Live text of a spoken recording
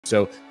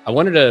So I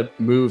wanted to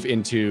move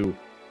into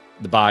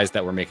the buys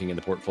that we're making in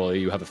the portfolio.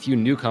 You have a few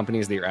new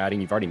companies that you're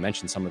adding. You've already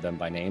mentioned some of them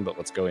by name, but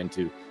let's go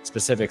into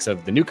specifics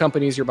of the new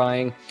companies you're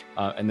buying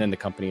and then the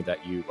company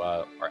that you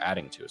are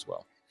adding to as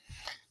well.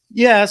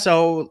 Yeah.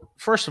 So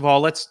first of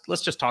all, let's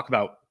just talk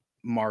about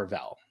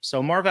Marvell.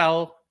 So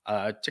Marvell,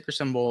 ticker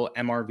symbol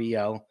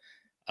MRVL.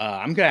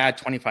 I'm going to add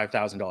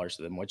 $25,000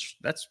 to them, which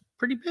that's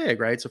pretty big,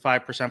 right? It's a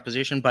 5%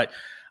 position, but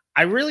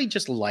I really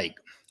just like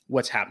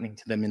what's happening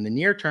to them in the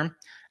near term.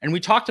 And we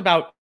talked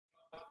about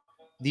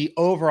the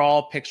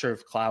overall picture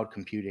of cloud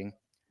computing.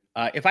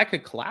 If I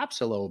could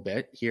collapse a little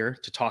bit here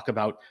to talk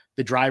about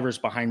the drivers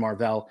behind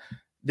Marvell,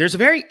 there's a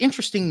very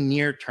interesting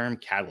near-term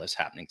catalyst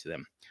happening to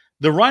them.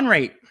 The run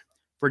rate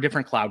for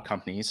different cloud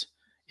companies,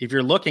 if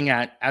you're looking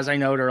at, as I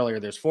noted earlier,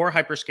 there's 4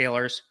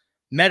 hyperscalers.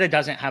 Meta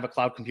doesn't have a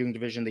cloud computing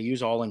division. They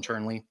use all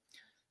internally.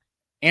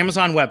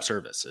 Amazon Web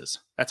Services,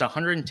 that's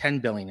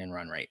 $110 billion in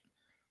run rate.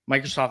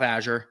 Microsoft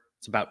Azure,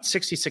 it's about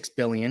 $66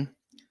 billion.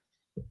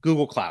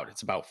 Google Cloud,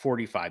 it's about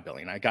 $45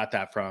 billion. I got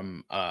that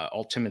from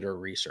Altimeter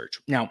Research.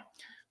 Now,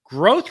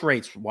 growth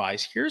rates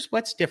wise, here's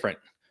what's different.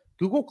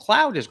 Google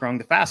Cloud is growing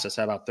the fastest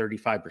at about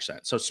 35%.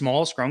 So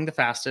small is growing the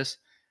fastest.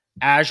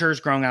 Azure is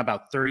growing at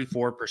about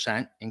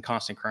 34% in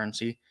constant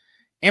currency.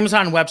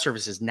 Amazon Web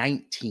Services,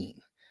 19%.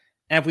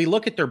 And if we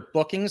look at their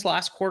bookings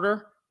last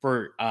quarter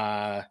for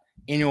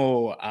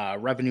annual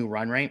revenue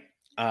run rate,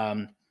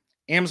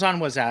 Amazon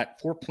was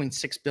at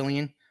 $4.6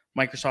 billion.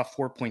 Microsoft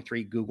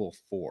 4.3, Google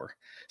 4.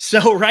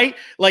 So, right,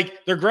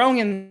 like they're growing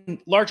in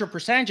larger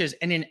percentages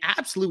and in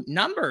absolute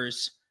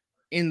numbers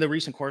in the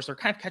recent quarters, they're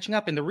kind of catching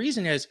up. And the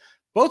reason is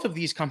both of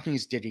these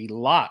companies did a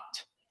lot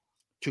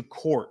to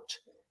court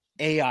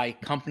AI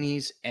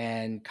companies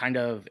and kind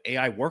of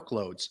AI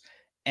workloads.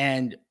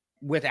 And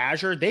with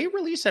Azure, they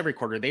release every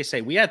quarter. They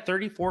say we had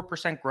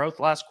 34% growth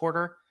last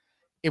quarter.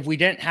 If we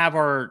didn't have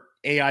our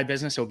AI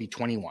business, it would be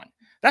 21.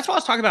 That's what I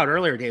was talking about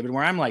earlier, David,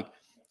 where I'm like,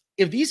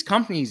 if these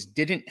companies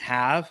didn't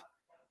have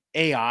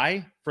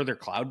AI for their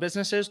cloud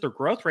businesses, their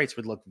growth rates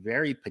would look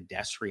very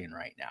pedestrian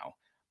right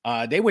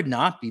now. They would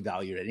not be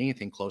valued at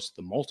anything close to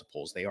the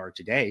multiples they are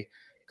today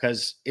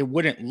because it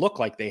wouldn't look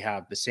like they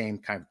have the same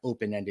kind of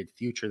open-ended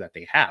future that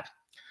they have.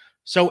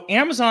 So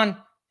Amazon,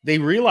 they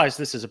realize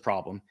this is a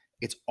problem.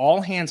 It's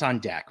all hands on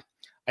deck.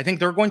 I think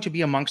they're going to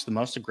be amongst the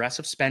most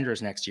aggressive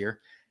spenders next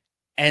year.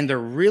 And they're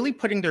really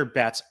putting their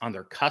bets on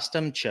their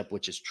custom chip,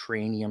 which is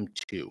Trainium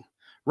 2.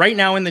 Right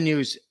now in the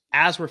news,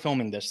 as we're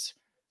filming this,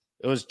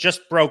 it was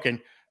just broken.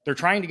 They're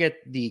trying to get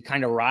the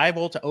kind of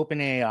rival to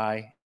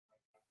OpenAI,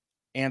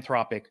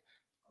 Anthropic,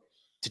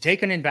 to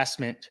take an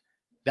investment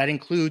that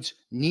includes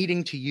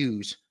needing to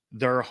use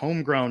their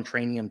homegrown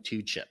Trainium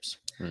 2 chips.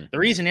 The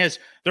reason is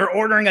they're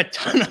ordering a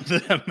ton of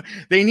them.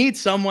 They need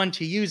someone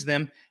to use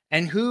them.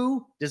 And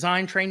who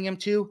designed Trainium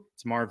 2?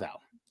 It's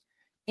Marvell.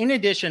 In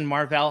addition,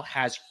 Marvell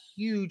has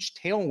huge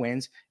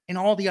tailwinds in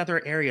all the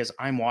other areas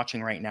I'm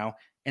watching right now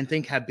and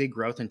think have big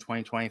growth in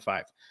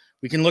 2025.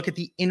 We can look at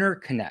the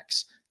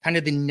interconnects, kind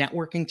of the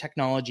networking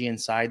technology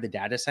inside the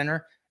data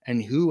center,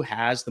 and who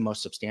has the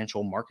most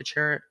substantial market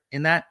share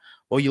in that.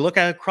 Well, you look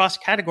at across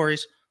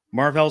categories,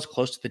 Marvell's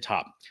close to the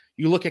top.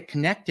 You look at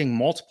connecting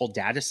multiple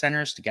data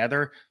centers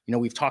together. You know,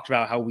 we've talked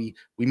about how we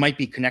might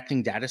be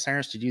connecting data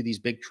centers to do these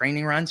big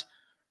training runs.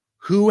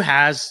 Who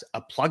has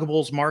a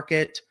pluggables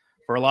market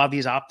for a lot of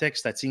these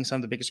optics that's seeing some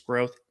of the biggest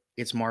growth?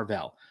 It's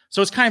Marvell.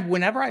 So it's kind of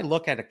whenever I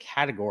look at a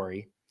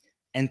category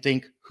and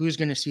think who's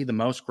going to see the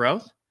most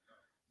growth,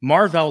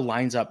 Marvell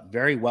lines up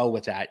very well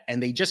with that.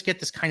 And they just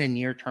get this kind of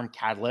near-term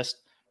catalyst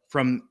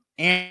from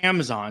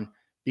Amazon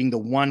being the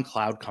one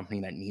cloud company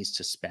that needs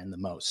to spend the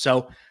most.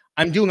 So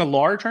I'm doing a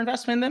larger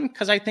investment in them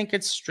because I think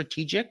it's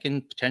strategic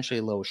and potentially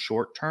a little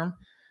short-term.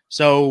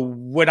 So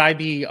would I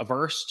be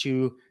averse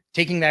to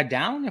taking that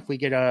down if we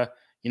get a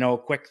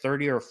quick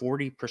 30 or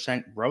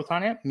 40% growth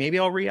on it? Maybe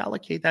I'll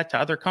reallocate that to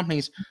other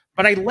companies.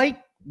 But I like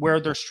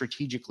where they're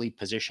strategically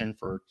positioned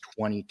for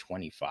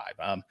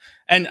 2025.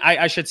 And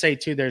I should say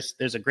too,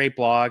 there's a great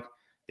blog.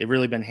 They've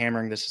really been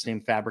hammering this,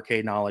 named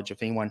Fabricated Knowledge.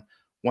 If anyone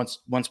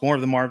wants more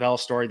of the Marvell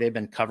story, they've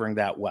been covering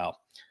that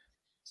well.